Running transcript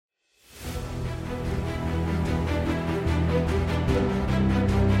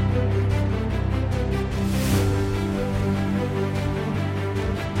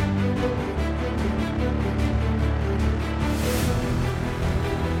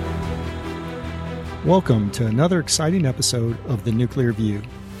Welcome to another exciting episode of The Nuclear View,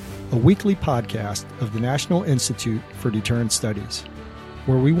 a weekly podcast of the National Institute for Deterrence Studies,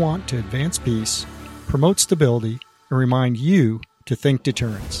 where we want to advance peace, promote stability, and remind you to think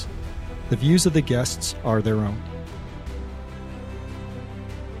deterrence. The views of the guests are their own.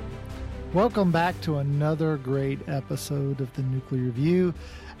 Welcome back to another great episode of The Nuclear View.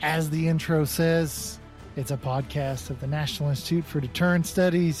 As the intro says, it's a podcast of the National Institute for Deterrence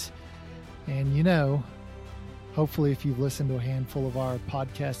Studies. And you know, hopefully if you've listened to a handful of our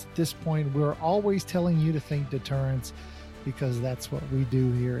podcasts at this point, we're always telling you to think deterrence, because that's what we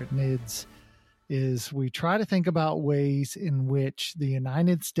do here at NIDS, is we try to think about ways in which the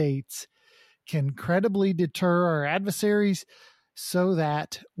United States can credibly deter our adversaries so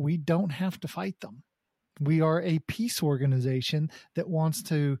that we don't have to fight them. We are a peace organization that wants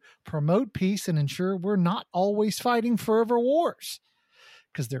to promote peace and ensure we're not always fighting forever wars,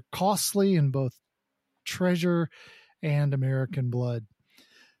 because they're costly in both treasure and American blood.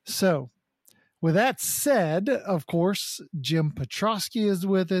 So, with that said, of course, Jim Petrosky is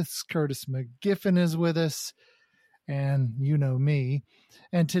with us, Curtis McGiffin is with us, and you know me.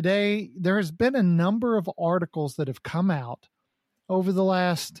 And today, there has been a number of articles that have come out over the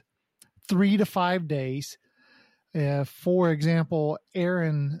last 3 to 5 days. For example, Air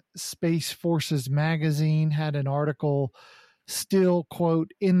and Space Forces magazine had an article still,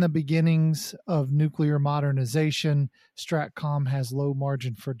 quote, in the beginnings of nuclear modernization, Stratcom has low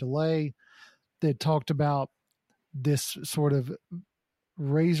margin for delay. They talked about this sort of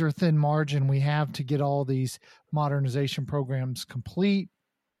razor thin margin we have to get all these modernization programs complete.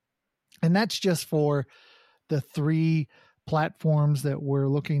 And that's just for the 3 platforms that we're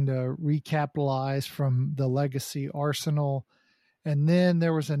looking to recapitalize from the legacy arsenal. And then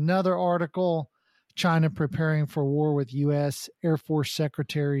there was another article, China preparing for war with U.S. Air Force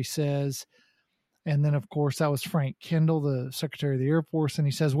Secretary says. And then, of course, that was Frank Kendall, the Secretary of the Air Force, and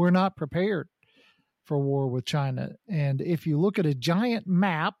he says, we're not prepared for war with China. And if you look at a giant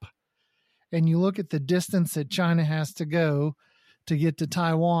map and you look at the distance that China has to go to get to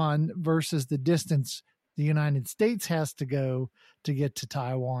Taiwan versus the distance the United States has to go to get to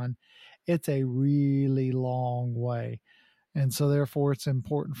Taiwan, it's a really long way. And so therefore it's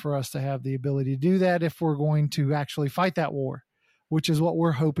important for us to have the ability to do that if we're going to actually fight that war, which is what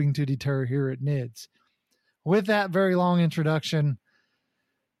we're hoping to deter here at NIDS. With that very long introduction,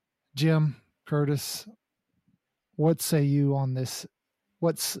 Jim, Curtis, what say you on this?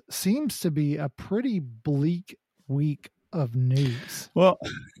 What seems to be a pretty bleak week of news. Well,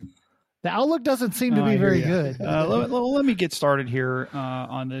 the outlook doesn't seem to be very good. Let me get started here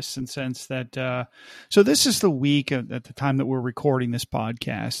on this, in the sense that so this is the week at the time that we're recording this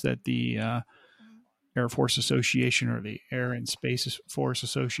podcast that the Air Force Association, or the Air and Space Force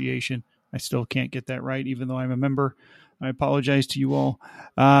Association, I still can't get that right, even though I'm a member. I apologize to you all.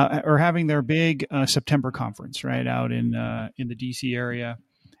 Are having their big September conference right out in the DC area,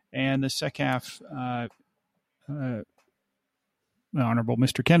 and the SECAF. Honorable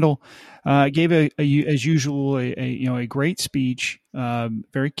Mr. Kendall gave as usual a great speech,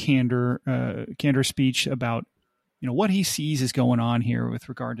 very candor speech about what he sees is going on here with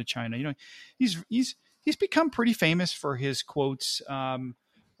regard to China. He's become pretty famous for his quotes.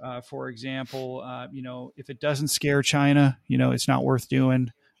 For example, if it doesn't scare China, it's not worth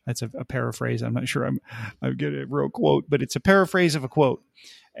doing. That's a paraphrase. I'm not sure I get a real quote, but it's a paraphrase of a quote,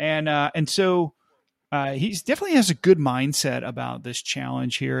 and so. He definitely has a good mindset about this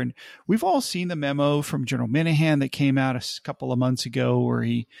challenge here. And we've all seen the memo from General Minahan that came out a couple of months ago, where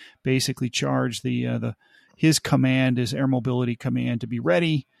he basically charged his command, his Air Mobility Command, to be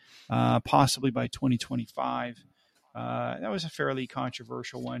ready, possibly by 2025. That was a fairly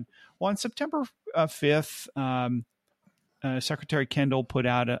controversial one. Well, on September 5th, Secretary Kendall put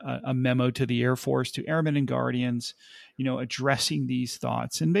out a memo to the Air Force, to airmen and guardians, addressing these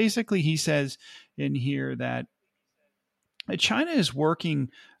thoughts. And basically he says in here that China is working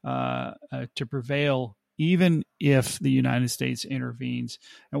to prevail even if the United States intervenes.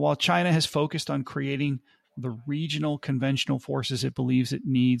 And while China has focused on creating the regional conventional forces it believes it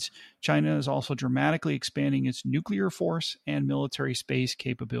needs, China is also dramatically expanding its nuclear force and military space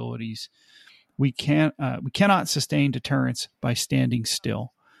capabilities. We cannot sustain deterrence by standing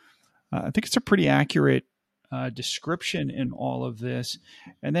still. I think it's a pretty accurate description in all of this.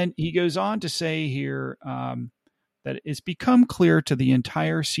 And then he goes on to say here that it's become clear to the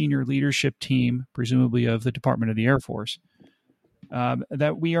entire senior leadership team, presumably of the Department of the Air Force,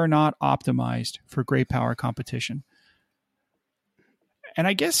 that we are not optimized for great power competition. And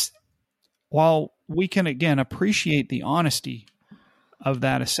I guess while we can, again, appreciate the honesty of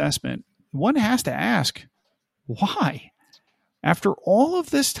that assessment, one has to ask, why? After all of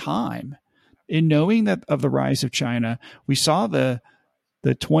this time, in knowing that of the rise of China, we saw the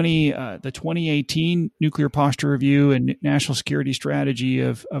 2018 Nuclear Posture Review and National Security Strategy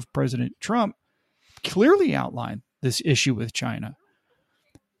of President Trump clearly outlined this issue with China.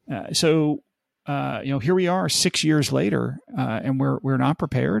 So here we are 6 years later, and we're not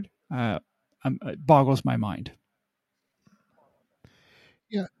prepared. It boggles my mind.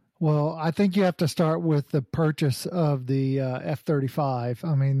 Yeah. Well, I think you have to start with the purchase of the F-35.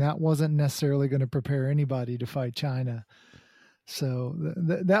 I mean, that wasn't necessarily going to prepare anybody to fight China. So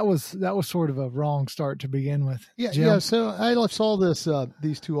that was sort of a wrong start to begin with. Yeah, Jim? yeah. So I saw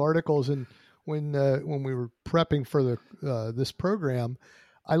these two articles, and when we were prepping for this program,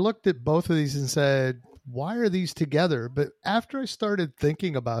 I looked at both of these and said, why are these together? But after I started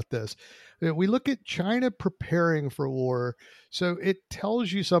thinking about this, we look at China preparing for war. So it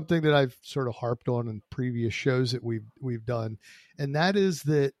tells you something that I've sort of harped on in previous shows that we've done. And that is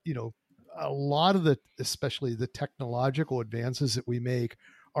that, a lot of especially the technological advances that we make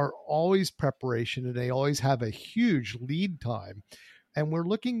are always preparation, and they always have a huge lead time. And we're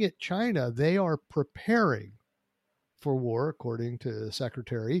looking at China. They are preparing for war, according to the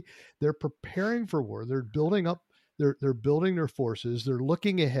secretary. They're preparing for war. They're building up. They're building their forces. They're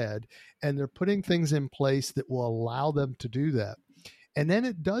looking ahead, and they're putting things in place that will allow them to do that. And then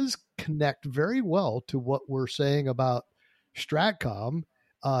it does connect very well to what we're saying about Stratcom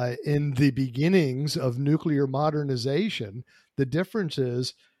in the beginnings of nuclear modernization. The difference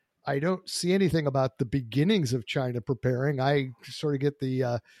is I don't see anything about the beginnings of China preparing. I sort of get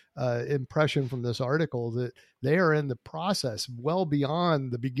the impression from this article that they are in the process well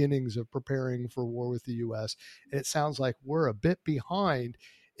beyond the beginnings of preparing for war with the U.S. And it sounds like we're a bit behind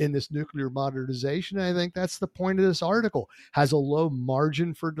in this nuclear modernization. And I think that's the point of this article. Has a low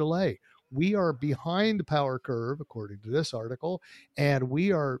margin for delay. We are behind the power curve, according to this article, and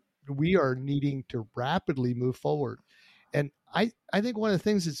we are needing to rapidly move forward. And I think one of the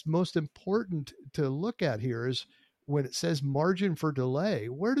things that's most important to look at here is when it says margin for delay,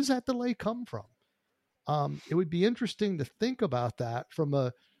 where does that delay come from? It would be interesting to think about that from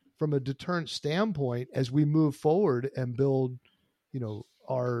a deterrent standpoint as we move forward and build,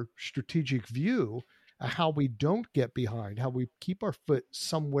 our strategic view, how we don't get behind, how we keep our foot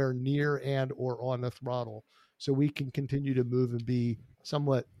somewhere near and or on the throttle so we can continue to move and be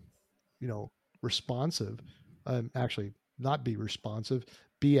somewhat, responsive. Actually, not be responsive,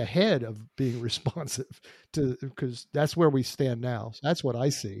 be ahead of being responsive to, because that's where we stand now. So that's what I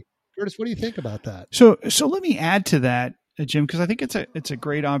see. Curtis, what do you think about that? So let me add to that, Jim, because I think it's a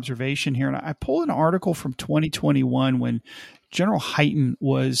great observation here. And I pulled an article from 2021 when General Hyten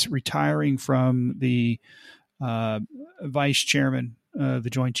was retiring from the vice chairman of the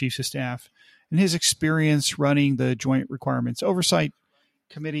Joint Chiefs of Staff, and his experience running the Joint Requirements Oversight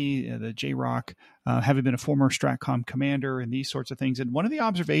Committee, the JROC, having been a former Stratcom commander and these sorts of things. And one of the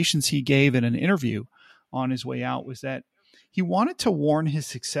observations he gave in an interview on his way out was that he wanted to warn his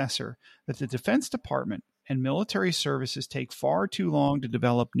successor that the Defense Department and military services take far too long to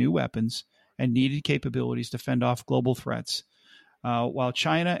develop new weapons and needed capabilities to fend off global threats, while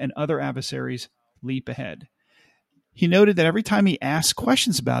China and other adversaries leap ahead. He noted that every time he asked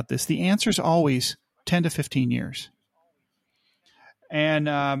questions about this, the answer is always 10 to 15 years. And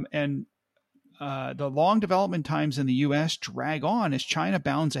the long development times in the U.S. drag on as China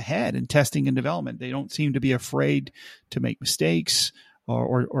bounds ahead in testing and development. They don't seem to be afraid to make mistakes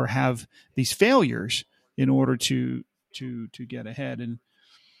or have these failures in order to get ahead. And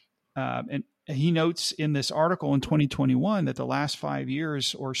he notes in this article in 2021 that the last 5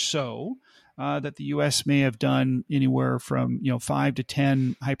 years or so that the U.S. may have done anywhere from 5 to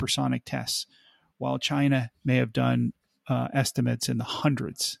 10 hypersonic tests, while China may have done estimates in the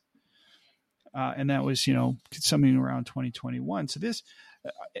hundreds. And that was, something around 2021. So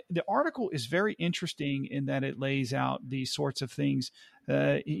the article is very interesting in that it lays out these sorts of things.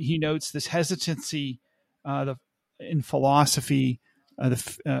 He notes this hesitancy in philosophy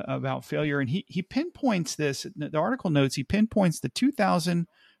about failure. And he pinpoints this. The article notes he pinpoints the 2000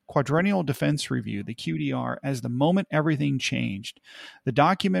 Quadrennial Defense Review, the QDR, as the moment everything changed. The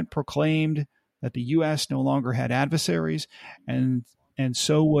document proclaimed that the U.S. no longer had adversaries and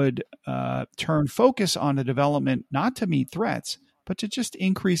so would turn focus on the development not to meet threats, but to just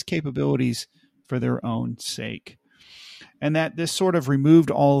increase capabilities for their own sake. And that this sort of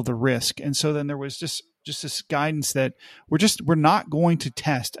removed all of the risk. And so then there was just this guidance that we're not going to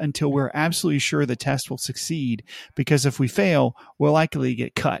test until we're absolutely sure the test will succeed, because if we fail, we're likely to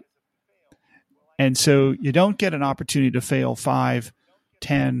get cut. And so you don't get an opportunity to fail 5,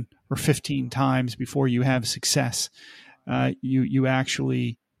 10 or 15 times before you have success. You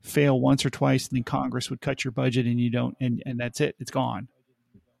actually fail once or twice, and then Congress would cut your budget, and you don't, and that's it. It's gone.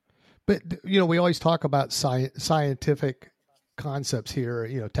 But, we always talk about scientific concepts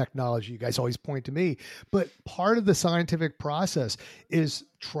here, technology. You guys always point to me. But part of the scientific process is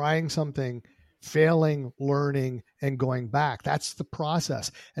trying something, failing, learning, and going back. That's the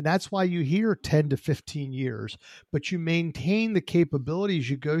process. And that's why you hear 10 to 15 years, but you maintain the capabilities.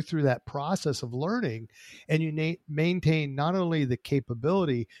 You go through that process of learning, and you maintain not only the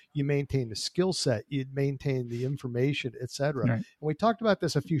capability, you maintain the skill set, you maintain the information, et cetera. Right. And we talked about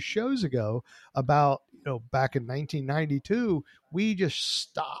this a few shows ago about, back in 1992, we just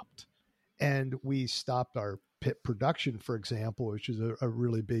stopped, and we stopped our pit production, for example, which is a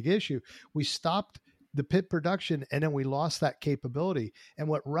really big issue. We stopped the pit production, and then we lost that capability. And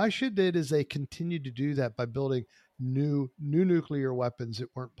what Russia did is they continued to do that by building new nuclear weapons that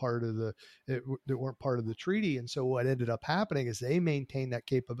weren't part of the treaty. And so what ended up happening is they maintained that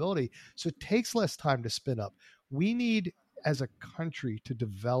capability. So it takes less time to spin up. We need, as a country, to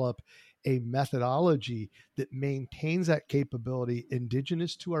develop a methodology that maintains that capability,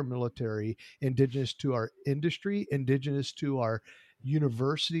 indigenous to our military, indigenous to our industry, indigenous to our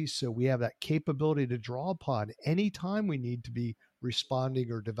universities, so we have that capability to draw upon anytime we need to be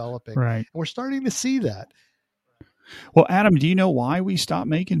responding or developing. Right. And we're starting to see that. Well, Adam, do you know why we stopped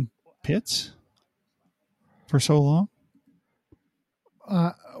making pits for so long?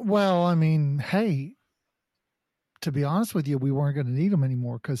 Well, I mean, hey, to be honest with you, we weren't going to need them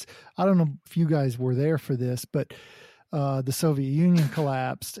anymore, because I don't know if you guys were there for this, but the Soviet Union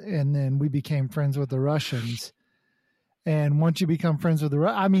collapsed, and then we became friends with the Russians. And once you become friends with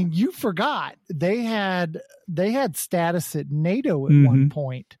you forgot they had status at NATO at one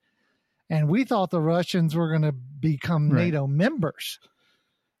point, and we thought the Russians were going to become NATO members.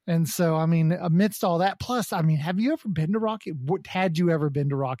 And so, amidst all that, plus, have you ever been to had you ever been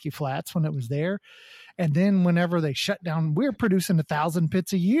to Rocky Flats when it was there? And then whenever they shut down, we were producing 1,000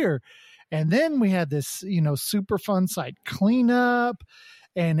 pits a year. And then we had this, super fun site cleanup,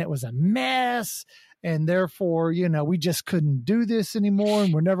 and it was a mess. And therefore, we just couldn't do this anymore.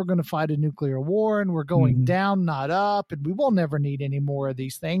 And we're never going to fight a nuclear war. And we're going down, not up. And we will never need any more of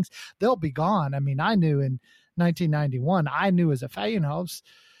these things. They'll be gone. I knew in 1991, as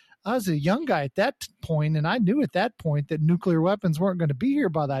I was a young guy at that point, and I knew at that point that nuclear weapons weren't going to be here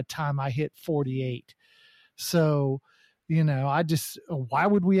by that time I hit 48. So, why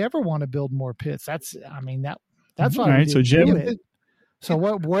would we ever want to build more pits? That's why. All right. So Jim, so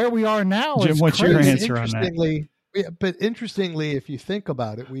where we are now, Jim, is what's crazy. your answer on that? But interestingly, if you think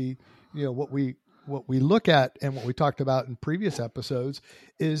about it, what we look at, and what we talked about in previous episodes,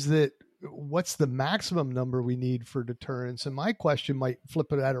 is that what's the maximum number we need for deterrence? And my question might flip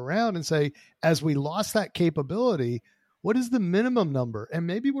that around and say, as we lost that capability, what is the minimum number? And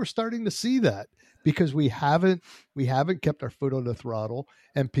maybe we're starting to see that, because we haven't kept our foot on the throttle,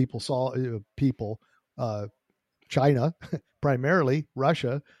 and China, primarily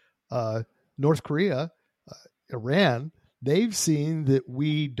Russia, North Korea, Iran, they've seen that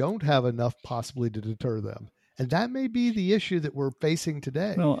we don't have enough possibly to deter them. And that may be the issue that we're facing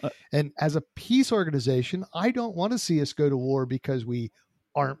today. Well, and as a peace organization, I don't want to see us go to war because we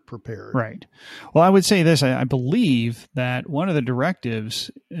aren't prepared. Right. Well, I would say this. I believe that one of the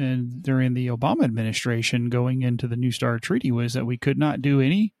directives during the Obama administration going into the New START treaty was that we could not do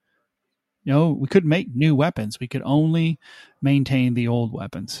any, we couldn't make new weapons. We could only maintain the old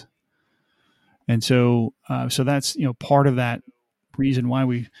weapons. And so that's, part of that reason why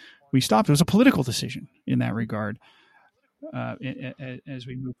we stopped. It was a political decision in that regard as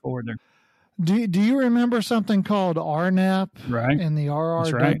we move forward there. Do you remember something called RNAP? Right. And the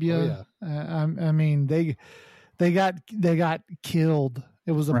RRW? Right. They got killed.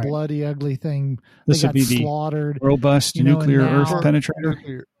 It was a bloody, ugly thing. This they would got be slaughtered. The robust nuclear Earth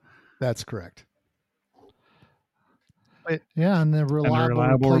penetrator. That's correct. And the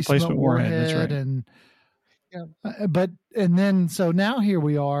reliable replacement warhead. That's right. And then now here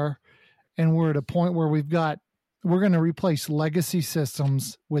we are, and we're at a point where we're going to replace legacy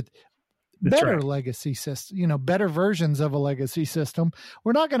systems with better legacy systems, better versions of a legacy system.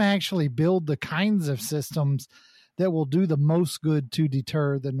 We're not going to actually build the kinds of systems that will do the most good to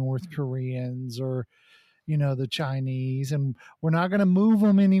deter the North Koreans or, the Chinese. And we're not going to move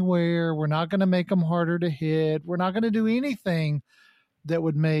them anywhere. We're not going to make them harder to hit. We're not going to do anything that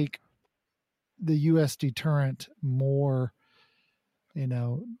would make the U.S. deterrent more,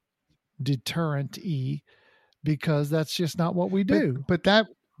 deterrent-y, because that's just not what we do. But that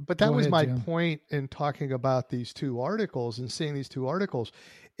But that Go was ahead, my Jim. point in talking about these two articles and seeing these two articles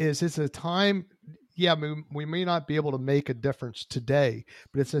is it's a time, yeah, we may not be able to make a difference today,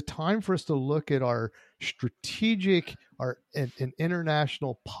 but it's a time for us to look at our strategic, and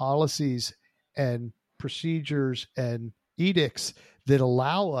international policies and procedures and edicts that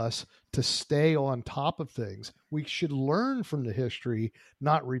allow us to stay on top of things. We should learn from the history,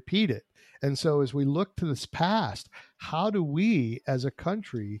 not repeat it. And so as we look to this past, how do we as a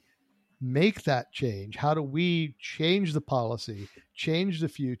country make that change? How do we change the policy, change the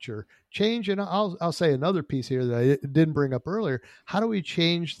future, change? And I'll say another piece here that I didn't bring up earlier. How do we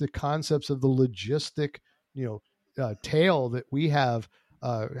change the concepts of the logistic, tail that we have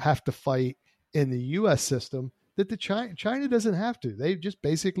to fight in the U.S. system that the China doesn't have to? They just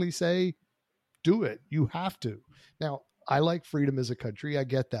basically say, do it. You have to. Now, I like freedom as a country. I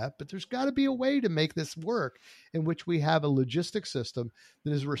get that. But there's got to be a way to make this work in which we have a logistic system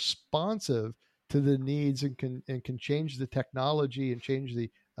that is responsive to the needs and can change the technology and change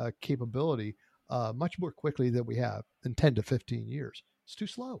the capability much more quickly than we have in 10 to 15 years. It's too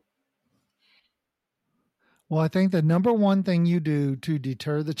slow. Well, I think the number one thing you do to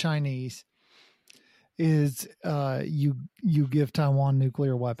deter the Chinese is you give Taiwan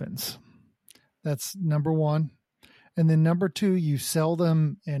nuclear weapons. That's number one. And then number two, you sell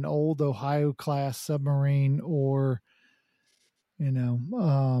them an old Ohio class submarine, or,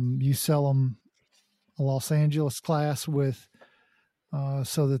 you sell them a Los Angeles class with,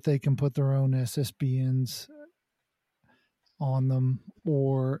 so that they can put their own SSBNs on them,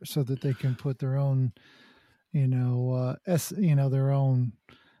 or so that they can put their own, their own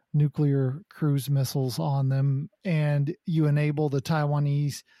nuclear cruise missiles on them. And you enable the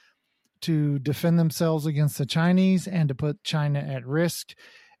Taiwanese to defend themselves against the Chinese and to put China at risk.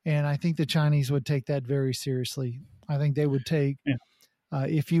 And I think the Chinese would take that very seriously. I think they would take,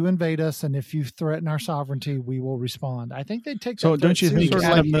 if you invade us and if you threaten our sovereignty, we will respond. I think they'd take that. So don't you think,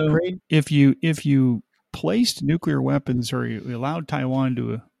 Adam, though, Ukraine? if you placed nuclear weapons, or you allowed Taiwan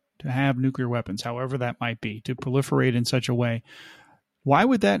to have nuclear weapons, however that might be, to proliferate in such a way, why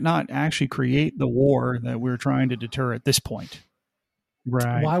would that not actually create the war that we're trying to deter at this point?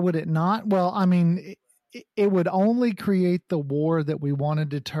 Right. Why would it not? Well, I mean, it would only create the war that we want to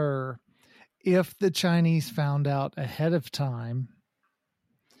deter if the Chinese found out ahead of time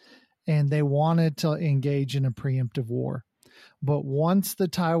and they wanted to engage in a preemptive war. But once the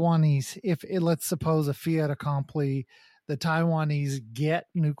Taiwanese, let's suppose a fait accompli, the Taiwanese get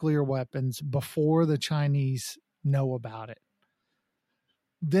nuclear weapons before the Chinese know about it,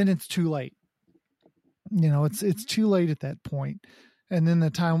 then it's too late. It's too late at that point. And then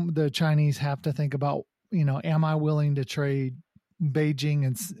the Chinese have to think about, am I willing to trade Beijing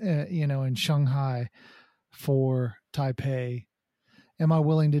and, and Shanghai for Taipei? Am I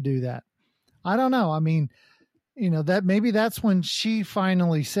willing to do that? I don't know. I mean, that maybe that's when she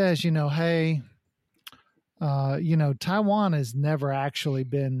finally says, hey, Taiwan has never actually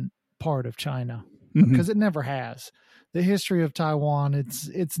been part of China, because it never has. The history of Taiwan,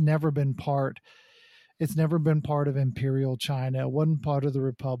 it's never been part. It's never been part of Imperial China. It wasn't part of the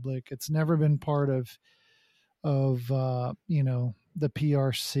Republic. It's never been part of the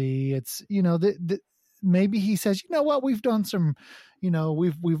PRC. It's, maybe he says, what, we've done some,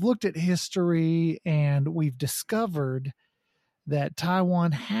 we've looked at history and we've discovered that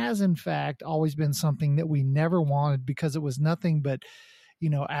Taiwan has in fact always been something that we never wanted, because it was nothing but,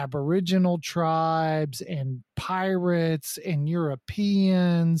 Aboriginal tribes and pirates and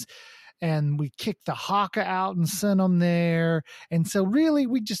Europeans. And we kicked the Hakka out and sent them there. And so really,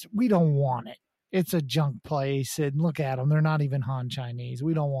 we don't want it. It's a junk place. And look at them. They're not even Han Chinese.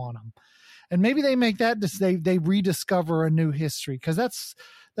 We don't want them. And maybe they make that, they rediscover a new history, because that's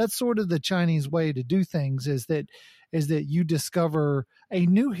sort of the Chinese way to do things, is that you discover a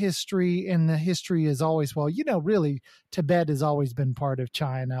new history, and the history is always, really Tibet has always been part of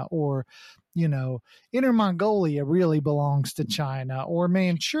China, or, Inner Mongolia really belongs to China, or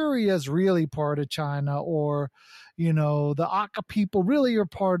Manchuria is really part of China, or, the Aka people really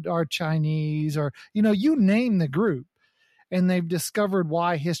are Chinese, or, you name the group. And they've discovered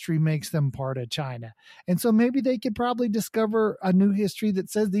why history makes them part of China. And so maybe they could probably discover a new history that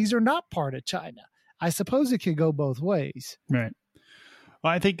says these are not part of China. I suppose it could go both ways. Right.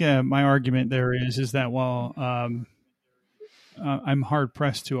 Well, I think my argument there is that while I'm hard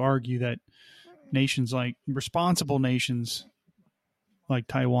pressed to argue that responsible nations like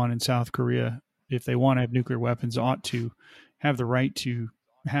Taiwan and South Korea, if they want to have nuclear weapons, ought to have the right to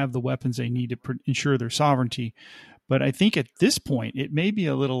have the weapons they need to ensure their sovereignty. But I think at this point, it may be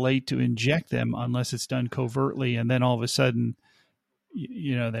a little late to inject them unless it's done covertly, and then all of a sudden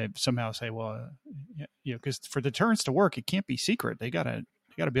they somehow say, well, because for deterrence to work, it can't be secret. They gotta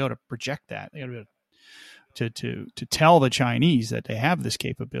be able to project that. They gotta be able to tell the Chinese that they have this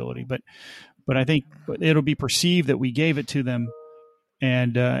capability. But I think it'll be perceived that we gave it to them,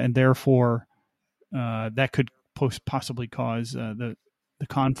 and therefore that could possibly cause the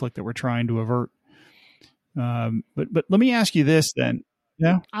conflict that we're trying to avert. But let me ask you this then.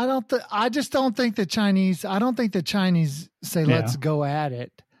 Yeah, I just don't think the Chinese. I don't think the Chinese say, "Let's go at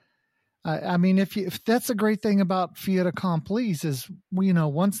it." I mean, if that's a great thing about fait accompli is,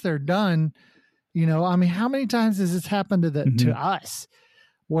 once they're done, I mean, how many times has this happened to us,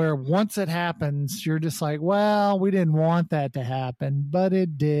 where once it happens, you're just like, well, we didn't want that to happen, but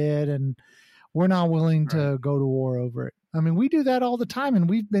it did, and we're not willing to go to war over it. I mean, we do that all the time, and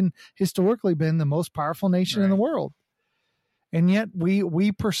we've historically been the most powerful nation in the world. And yet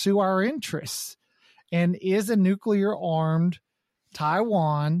we pursue our interests. And is a nuclear armed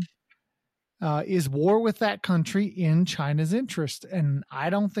Taiwan, is war with that country in China's interest? And I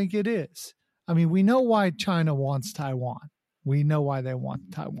don't think it is. I mean, we know why China wants Taiwan. We know why they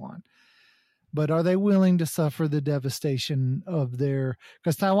want Taiwan. But are they willing to suffer the devastation of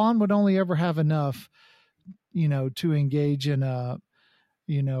because Taiwan would only ever have enough, to engage in a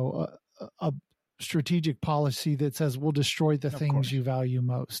strategic policy that says we'll destroy the things you value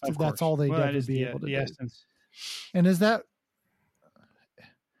most. That's all they'd ever be able to do. Essence. And is that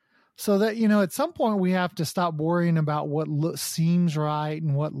so that, at some point we have to stop worrying about what seems right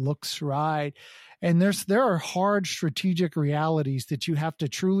and what looks right. And there are hard strategic realities that you have to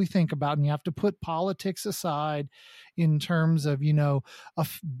truly think about, and you have to put politics aside in terms of,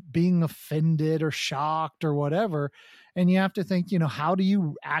 of being offended or shocked or whatever. And you have to think, how do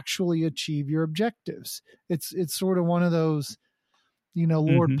you actually achieve your objectives? It's sort of one of those,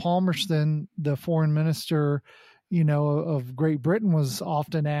 Lord Palmerston, the foreign minister, of Great Britain, was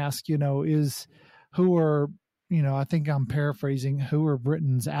often asked, who are, I think I'm paraphrasing, who are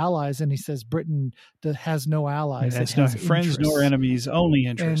Britain's allies? And he says, Britain has no allies. It has no friends nor enemies, only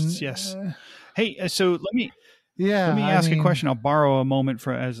interests. And, yes. Hey, so let me ask a question. I'll borrow a moment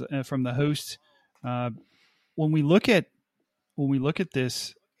from the host. When we look at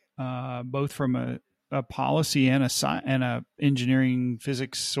this, both from a policy and a engineering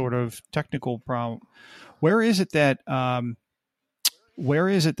physics sort of technical problem, where is it that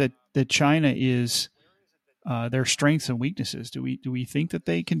China is their strengths and weaknesses? Do we think that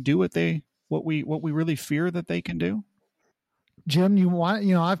they can do what we really fear that they can do? Jim,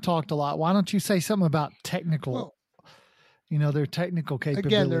 I've talked a lot. Why don't you say something about technical? Their technical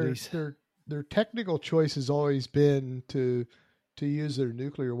capabilities. Again, their technical choice has always been to use their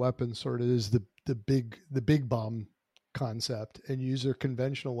nuclear weapons sort of as the big bomb concept, and use their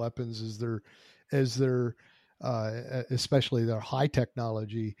conventional weapons as their especially their high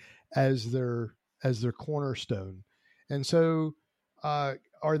technology as their cornerstone. And so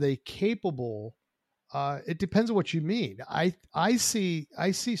are they capable? It depends on what you mean. I see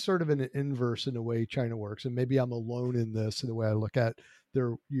sort of an inverse in the way China works, and maybe I'm alone in this in the way I look at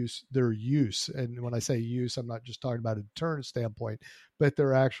their use. And when I say use, I'm not just talking about a deterrence standpoint, but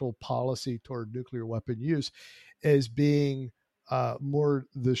their actual policy toward nuclear weapon use as being more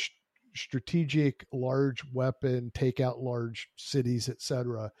the strategic large weapon, take out large cities,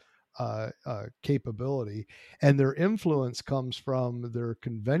 etc. Capability. And their influence comes from their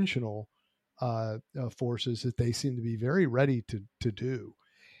conventional forces that they seem to be very ready to do.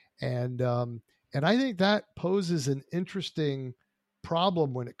 And I think that poses an interesting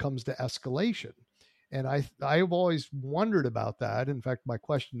problem when it comes to escalation. And I've always wondered about that. In fact, my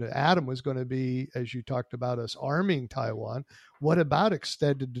question to Adam was going to be, as you talked about us arming Taiwan, what about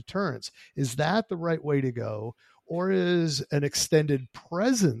extended deterrence? Is that the right way to go? Or is an extended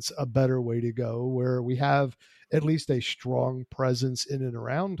presence a better way to go, where we have at least a strong presence in and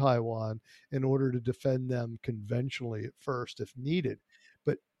around Taiwan in order to defend them conventionally at first if needed?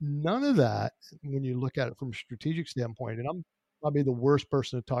 But none of that, when you look at it from a strategic standpoint, and I'm probably the worst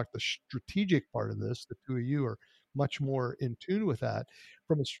person to talk the strategic part of this. The two of you are much more in tune with that.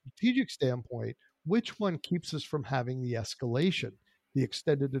 From a strategic standpoint, which one keeps us from having the escalation, the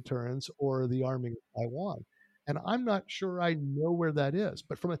extended deterrence, or the arming of Taiwan? And I'm not sure I know where that is.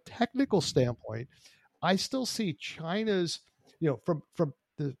 But from a technical standpoint, I still see China's, from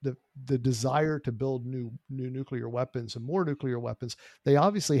the desire to build new nuclear weapons and more nuclear weapons. They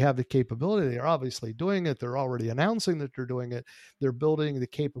obviously have the capability. They're obviously doing it. They're already announcing that they're doing it. They're building the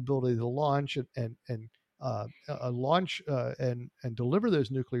capability to launch and deliver those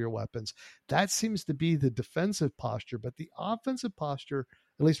nuclear weapons. That seems to be the defensive posture. But the offensive posture,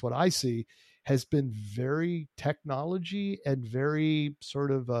 at least what I see, has been very technology and very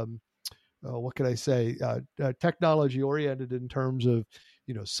sort of what can I say, technology oriented in terms of,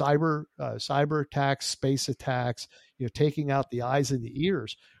 cyber attacks, space attacks, taking out the eyes and the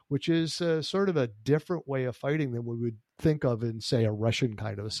ears, which is sort of a different way of fighting than we would think of in, say, a Russian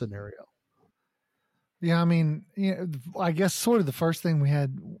kind of a scenario. Yeah, I mean, I guess sort of the first thing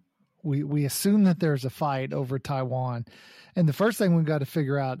we assume that there's a fight over Taiwan, and the first thing we've got to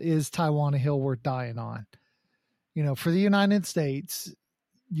figure out is Taiwan a hill worth dying on. For the United States,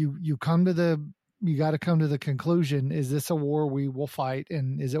 you got to come to the conclusion: is this a war we will fight,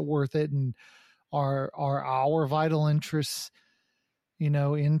 and is it worth it? And are our vital interests,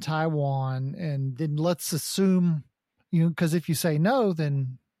 in Taiwan? And then let's assume, because if you say no,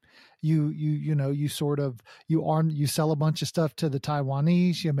 then you sell a bunch of stuff to the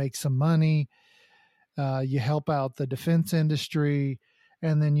Taiwanese, you make some money, you help out the defense industry,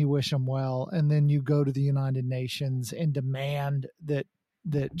 and then you wish them well. And then you go to the United Nations and demand that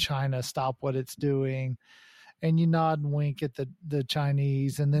China stop what it's doing, and you nod and wink at the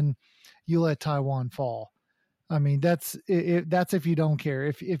Chinese, and then you let Taiwan fall. I mean, that's if you don't care.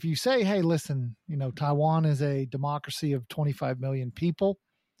 If you say, hey, listen, Taiwan is a democracy of 25 million people.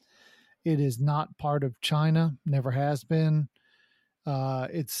 It is not part of China, never has been.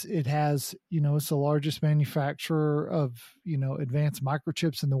 It's the largest manufacturer of, advanced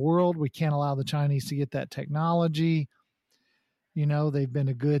microchips in the world. We can't allow the Chinese to get that technology. They've been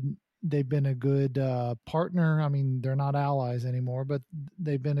a good partner. I mean, they're not allies anymore, but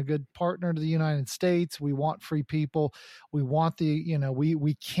they've been a good partner to the United States. We want free people. We want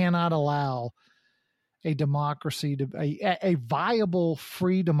we cannot allow a democracy to a viable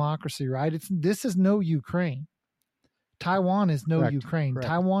free democracy, right? This is no Ukraine. Taiwan is no Ukraine. Correct.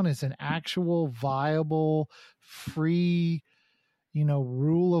 Taiwan is an actual viable, free,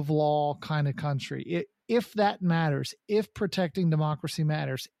 rule of law kind of country. If that matters, if protecting democracy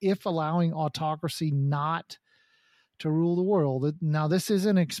matters, if allowing autocracy not to rule the world. Now, this is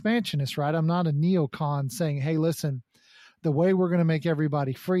an expansionist, right? I'm not a neocon saying, hey, listen, the way we're going to make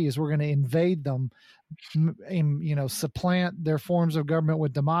everybody free is we're going to invade them, supplant their forms of government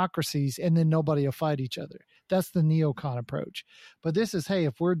with democracies, and then nobody will fight each other. That's the neocon approach. But this is, hey,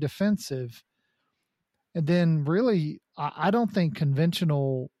 if we're defensive, and then really, I don't think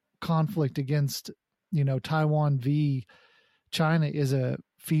conventional conflict against, Taiwan v. China is a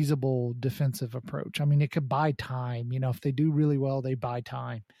feasible defensive approach. I mean, it could buy time. If they do really well, they buy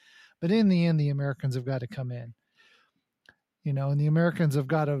time. But in the end, the Americans have got to come in. And the Americans have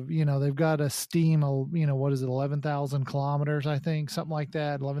got to, they've got to steam, what is it, 11,000 kilometers, I think, something like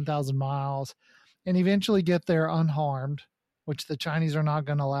that, 11,000 miles, and eventually get there unharmed, which the Chinese are not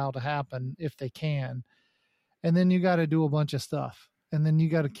going to allow to happen if they can. And then you got to do a bunch of stuff. And then you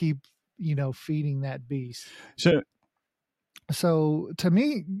got to keep, feeding that beast. So to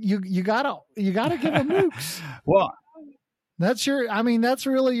me, you gotta give them nukes. Well, that's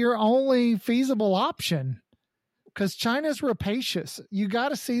really your only feasible option. Because China's rapacious. You got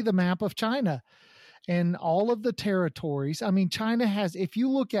to see the map of China and all of the territories. I mean, China has, if you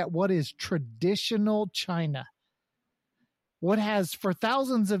look at what is traditional China, what has for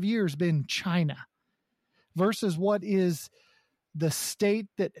thousands of years been China versus what is the state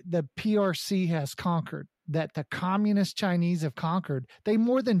that the PRC has conquered, that the communist Chinese have conquered, they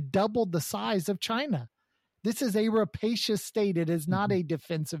more than doubled the size of China. This is a rapacious state. It is not a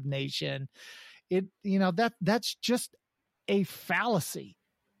defensive nation. That's just a fallacy.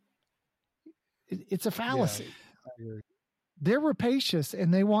 It's a fallacy. Yeah, they're rapacious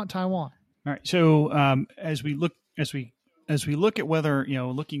and they want Taiwan. All right. So as we look at whether,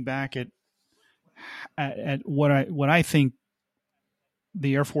 looking back at what I think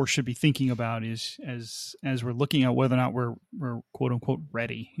the Air Force should be thinking about is as we're looking at whether or not we're quote unquote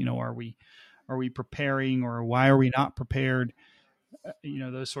ready. Are we preparing, or why are we not prepared?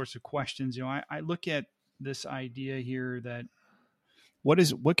 Those sorts of questions. I look at this idea here that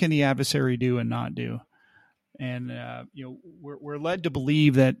what can the adversary do and not do? And, we're led to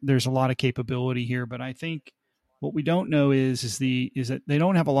believe that there's a lot of capability here, but I think what we don't know is that they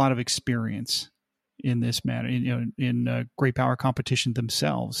don't have a lot of experience in this matter, in great power competition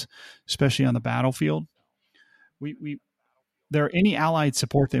themselves, especially on the battlefield. Any allied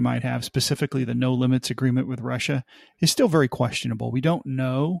support they might have, specifically the no limits agreement with Russia, is still very questionable. We don't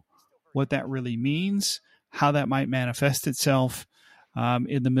know what that really means, how that might manifest itself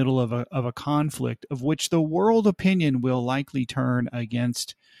in the middle of a conflict of which the world opinion will likely turn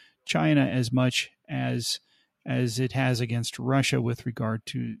against China as much as it has against Russia with regard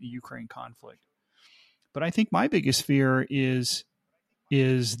to the Ukraine conflict. But I think my biggest fear is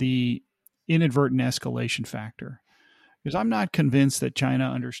is the inadvertent escalation factor. Because I'm not convinced that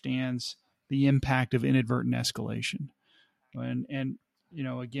China understands the impact of inadvertent escalation. And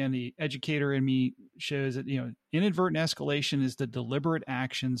again, the educator in me shows that, inadvertent escalation is the deliberate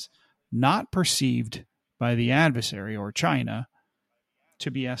actions not perceived by the adversary or China to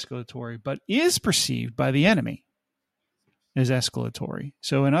be escalatory, but is perceived by the enemy as escalatory.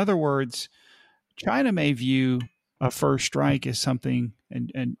 So in other words, China may view a first strike as something,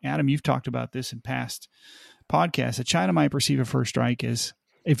 and Adam, you've talked about this in past podcasts, that China might perceive a first strike as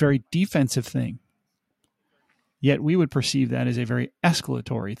a very defensive thing. Yet we would perceive that as a very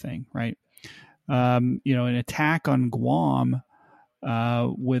escalatory thing, right? An attack on Guam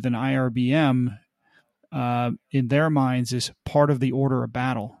with an IRBM in their minds is part of the order of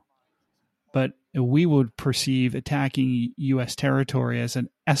battle. But we would perceive attacking U.S. territory as an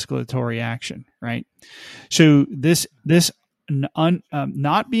escalatory action, right? So this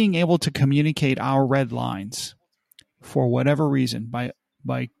not being able to communicate our red lines for whatever reason,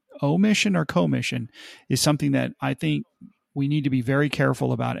 by omission or commission, is something that I think we need to be very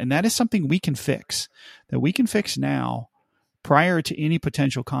careful about. And that is something we can fix, that we can fix now prior to any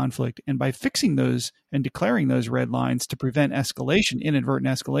potential conflict. And by fixing those and declaring those red lines to prevent escalation, inadvertent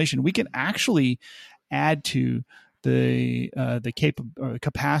escalation, we can actually add to the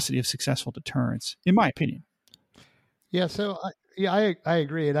capacity of successful deterrence, in my opinion. Yeah. So I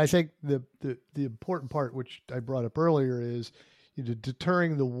agree. And I think the important part, which I brought up earlier, is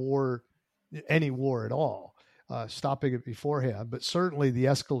deterring the war, any war at all, stopping it beforehand. But certainly the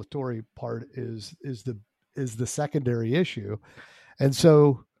escalatory part is the secondary issue. And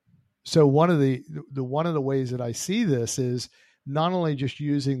so one of the ways that I see this is not only just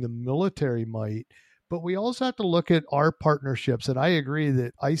using the military might, but we also have to look at our partnerships. And I agree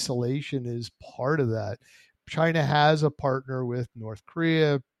that isolation is part of that. China has a partner with North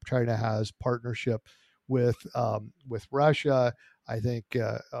Korea. China has partnership with Russia. I think,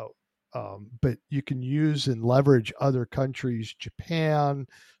 but you can use and leverage other countries. Japan,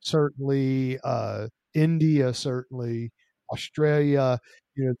 certainly, India, certainly, Australia.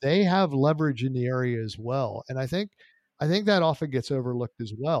 They have leverage in the area as well. And I think that often gets overlooked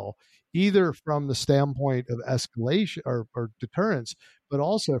as well, either from the standpoint of escalation or deterrence, but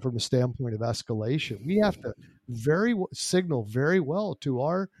also from the standpoint of escalation. We have to signal very well to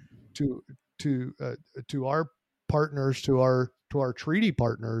our partners, to our treaty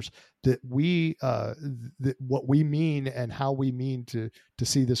partners, that that what we mean and how we mean to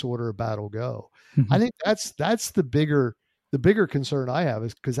see this order of battle go. Mm-hmm. I think that's the bigger concern I have,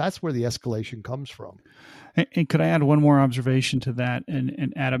 is because that's where the escalation comes from. And could I add one more observation to that?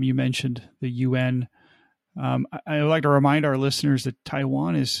 And Adam, you mentioned the UN. I would like to remind our listeners that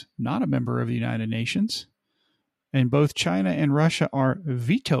Taiwan is not a member of the United Nations, and both China and Russia are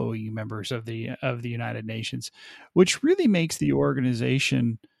vetoing members of the United Nations, which really makes the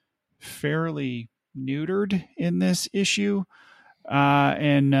organization fairly neutered in this issue,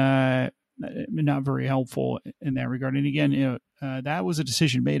 and not very helpful in that regard. And again, that was a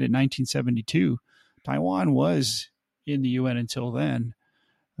decision made in 1972. Taiwan was in the UN until then.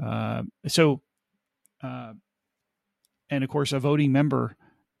 And of course, a voting member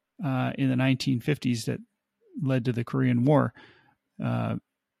in the 1950s that led to the Korean War.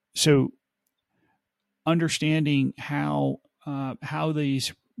 So understanding how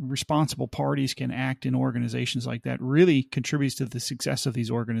these responsible parties can act in organizations like that really contributes to the success of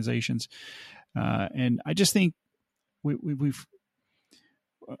these organizations. And I just think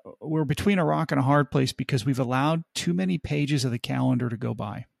we're between a rock and a hard place because we've allowed too many pages of the calendar to go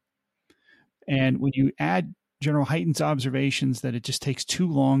by. And when you add General Hyten's observations that it just takes too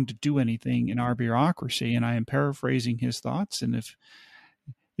long to do anything in our bureaucracy, and I am paraphrasing his thoughts, and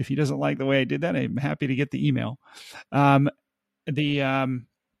if he doesn't like the way I did that, I'm happy to get the email. And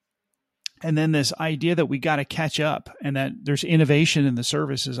then this idea that we got to catch up and that there's innovation in the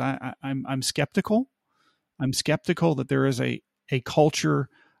services. I'm skeptical. I'm skeptical that there is a culture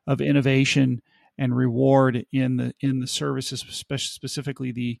of innovation and reward in the services,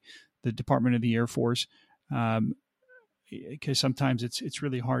 specifically the Department of the Air Force, because sometimes it's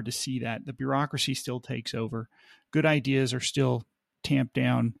really hard to see that. The bureaucracy still takes over. Good ideas are still tamped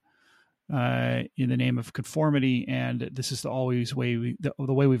down in the name of conformity, and this is the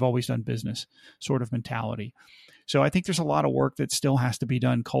way we've always done business sort of mentality. So I think there's a lot of work that still has to be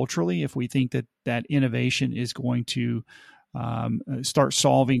done culturally if we think that innovation is going to start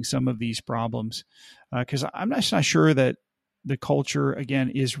solving some of these problems. Because I'm just not sure that the culture, again,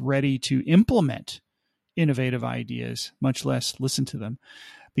 is ready to implement innovative ideas, much less listen to them.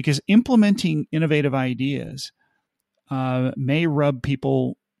 Because implementing innovative ideas may rub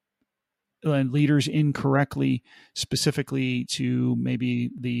people and leaders incorrectly, specifically to maybe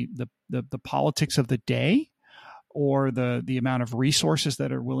the politics of the day, or the amount of resources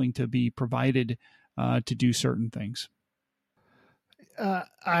that are willing to be provided to do certain things.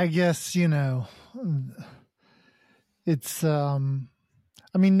 I guess, it's,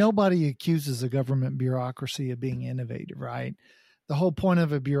 nobody accuses a government bureaucracy of being innovative, right? The whole point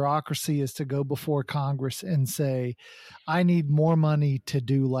of a bureaucracy is to go before Congress and say, I need more money to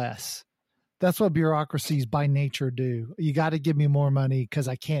do less. That's what bureaucracies by nature do. You got to give me more money because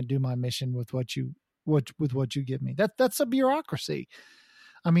I can't do my mission with what you give me. That's a bureaucracy.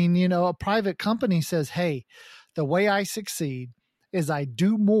 A private company says, hey, the way I succeed is I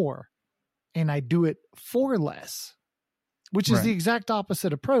do more and I do it for less, which is the exact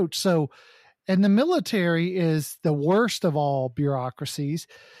opposite approach. So, and the military is the worst of all bureaucracies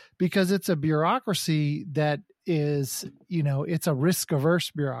because it's a bureaucracy that is, it's a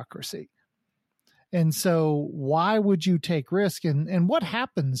risk-averse bureaucracy. And so why would you take risk? And what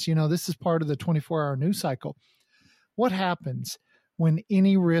happens, this is part of the 24-hour news cycle. What happens when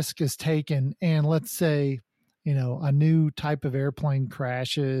any risk is taken and let's say, a new type of airplane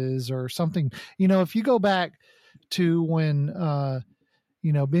crashes or something? If you go back to when,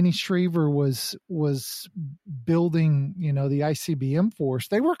 Benny Schriever was building, the ICBM force,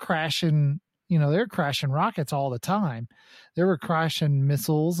 they were crashing rockets all the time. They were crashing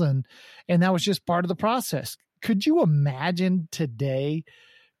missiles and that was just part of the process. Could you imagine today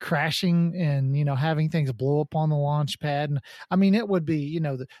crashing and, having things blow up on the launch pad? And it would be,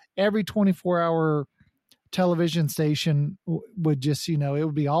 every 24-hour television station would just, it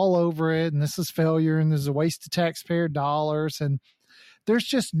would be all over it. And this is failure and there's a waste of taxpayer dollars. And there's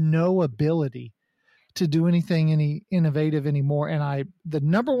just no ability to do anything any innovative anymore. And the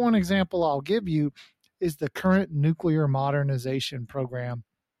number one example I'll give you is the current nuclear modernization program.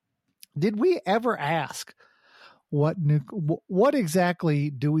 Did we ever ask what exactly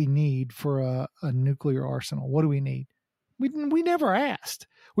do we need for a nuclear arsenal? What do we need? We never asked.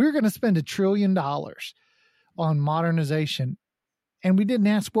 We were going to spend $1 trillion on modernization, and we didn't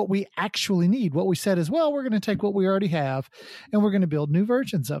ask what we actually need. What we said is, well, we're going to take what we already have and we're going to build new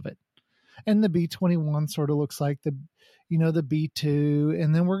versions of it. And the B-21 sort of looks like the B-2.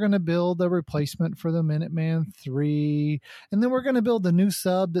 And then we're going to build a replacement for the Minuteman III. And then we're going to build the new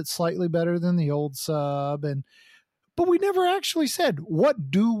sub that's slightly better than the old sub. But we never actually said,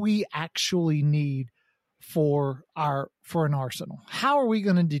 what do we actually need for an arsenal? How are we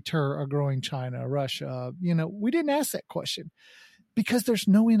going to deter a growing China, Russia? We didn't ask that question because there's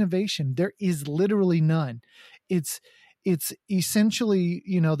no innovation. There is literally none. It's essentially,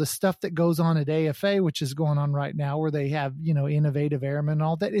 the stuff that goes on at AFA, which is going on right now, where they have, innovative airmen and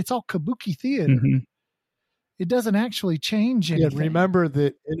all that. It's all kabuki theater. Mm-hmm. It doesn't actually change anything. Yeah, remember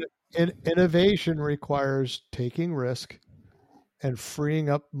that innovation requires taking risk and freeing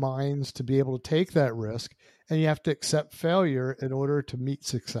up minds to be able to take that risk. And you have to accept failure in order to meet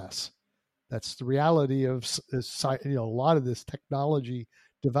success. That's the reality of a lot of this technology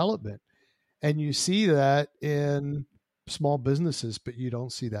development. And you see that in small businesses, but you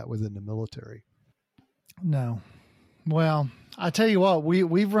don't see that within the military. No. Well, I tell you what,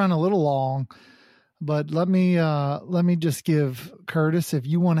 we've run a little long, but let me just give Curtis, if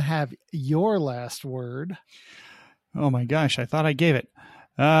you want to have your last word. Oh my gosh, I thought I gave it.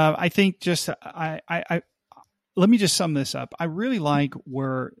 I think let me just sum this up. I really like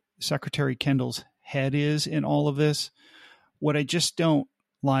where Secretary Kendall's head is in all of this. What I just don't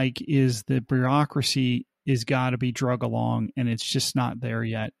like is the bureaucracy is got to be drug along, and it's just not there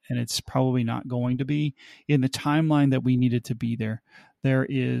yet, and it's probably not going to be in the timeline that we need it to be there. There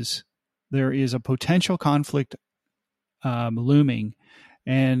is a potential conflict looming,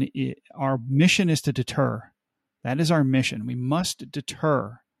 and our mission is to deter. That is our mission. We must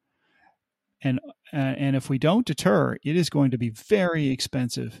deter, and if we don't deter, it is going to be very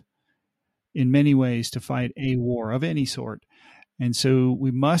expensive in many ways to fight a war of any sort. And so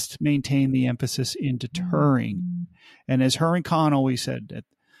we must maintain the emphasis in deterring. And as Herman Kahn always said, that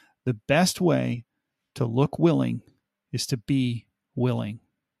the best way to look willing is to be willing.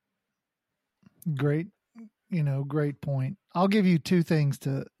 Great point. I'll give you two things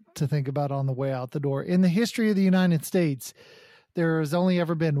to think about on the way out the door. In the history of the United States, there has only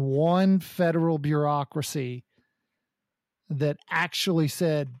ever been one federal bureaucracy that actually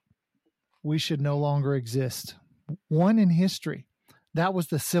said we should no longer exist. One in history. That was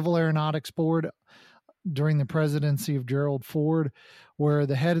the Civil Aeronautics Board during the presidency of Gerald Ford, where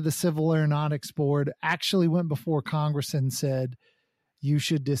the head of the Civil Aeronautics Board actually went before Congress and said, you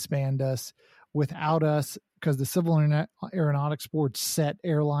should disband us. without us, because the Civil Aeronautics Board set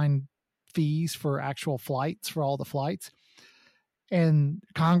airline fees for actual flights, for all the flights. And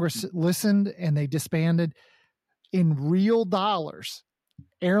Congress listened and they disbanded. In real dollars,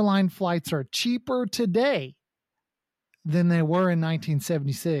 airline flights are cheaper today than they were in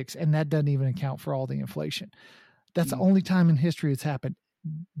 1976. And that doesn't even account for all the inflation. That's the only time in history it's happened.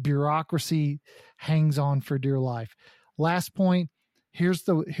 Bureaucracy hangs on for dear life. Last point, here's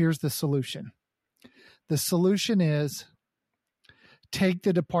the solution. The solution is take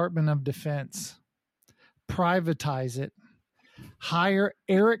the Department of Defense, privatize it, hire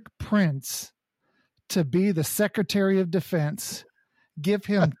Eric Prince to be the Secretary of Defense, give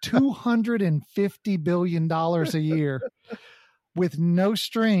him $250 billion a year with no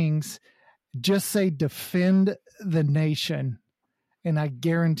strings, just say defend the nation, and I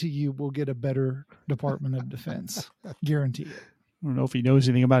guarantee you we'll get a better Department of Defense. Guarantee it. I don't know if he knows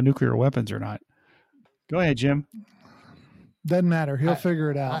anything about nuclear weapons or not. Go ahead, Jim. Doesn't matter. He'll figure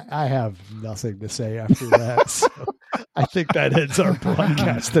it out. I have nothing to say after that. So I think that ends our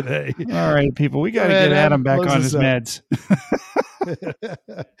podcast today. All right, people. We got to get Adam back on his meds.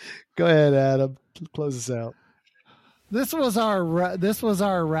 Go ahead, Adam. Close us out. This was our radical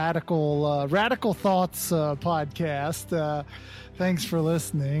thoughts podcast. Thanks for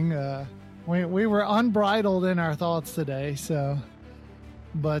listening. We were unbridled in our thoughts today,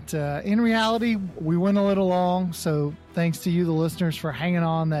 but in reality, we went a little long. So thanks to you, the listeners, for hanging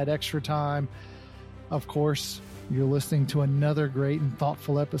on that extra time. Of course, you're listening to another great and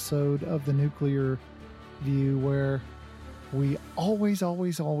thoughtful episode of the Nuclear View, where we always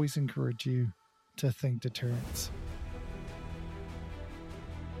encourage you to think deterrence.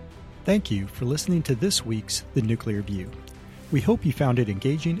 Thank you for listening to this week's The Nuclear View. We hope you found it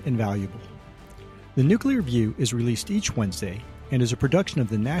engaging and valuable. The Nuclear View is released each Wednesday and is a production of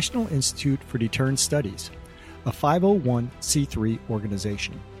the National Institute for Deterrence Studies, a 501c3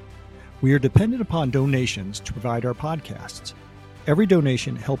 organization. We are dependent upon donations to provide our podcasts. Every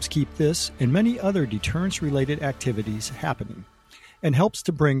donation helps keep this and many other deterrence-related activities happening and helps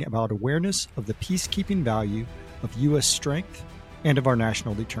to bring about awareness of the peacekeeping value of U.S. strength and of our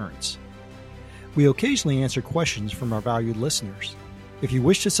national deterrence. We occasionally answer questions from our valued listeners. If you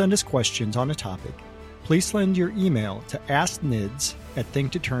wish to send us questions on a topic, please send your email to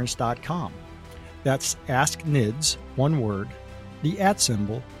asknids@thinkdeterrence.com. That's asknids, one word, the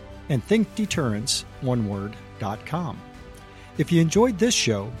 @ and thinkdeterrence, one word, .com. If you enjoyed this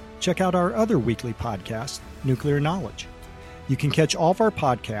show, check out our other weekly podcast, Nuclear Knowledge. You can catch all of our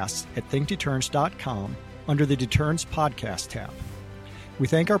podcasts at thinkdeterrence.com under the Deterrence Podcast tab. We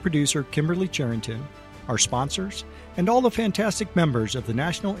thank our producer, Kimberly Charrington, our sponsors, and all the fantastic members of the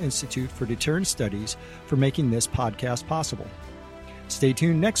National Institute for Deterrence Studies for making this podcast possible. Stay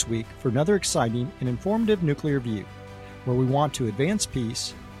tuned next week for another exciting and informative Nuclear View, where we want to advance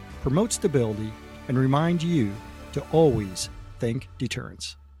peace, promote stability, and remind you to always think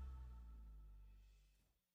deterrence.